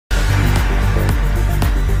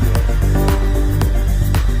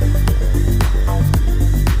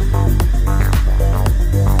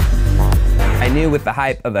knew with the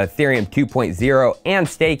hype of Ethereum 2.0 and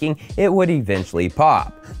staking, it would eventually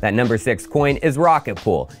pop. That number 6 coin is Rocket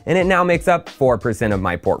Pool, and it now makes up 4% of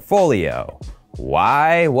my portfolio.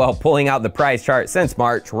 Why? Well, pulling out the price chart since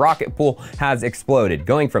March, Rocket Pool has exploded,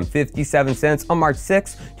 going from 57 cents on March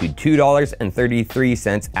 6th to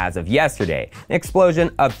 $2.33 as of yesterday, an explosion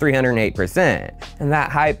of 308%. And that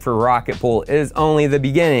hype for Rocket Pool is only the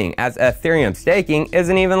beginning, as Ethereum staking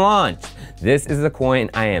isn't even launched. This is the coin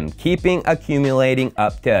I am keeping accumulating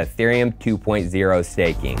up to Ethereum 2.0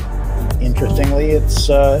 staking. Interestingly,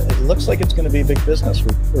 it looks like it's going to be a big business.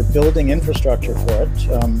 We're building infrastructure for it,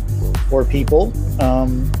 for people,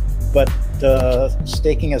 but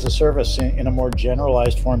staking as a service in a more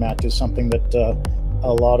generalized format is something that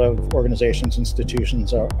a lot of organizations,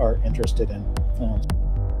 institutions are interested in.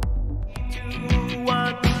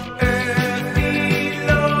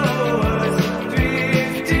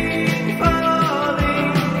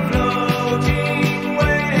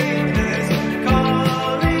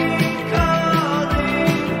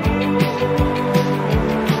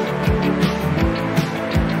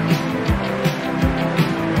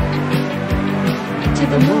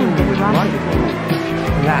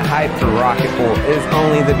 And that hype for Rocket Pool is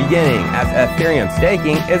only the beginning, as Ethereum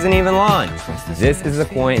staking isn't even launched. This is the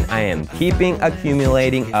coin I am keeping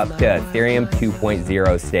accumulating up to Ethereum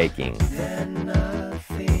 2.0 staking.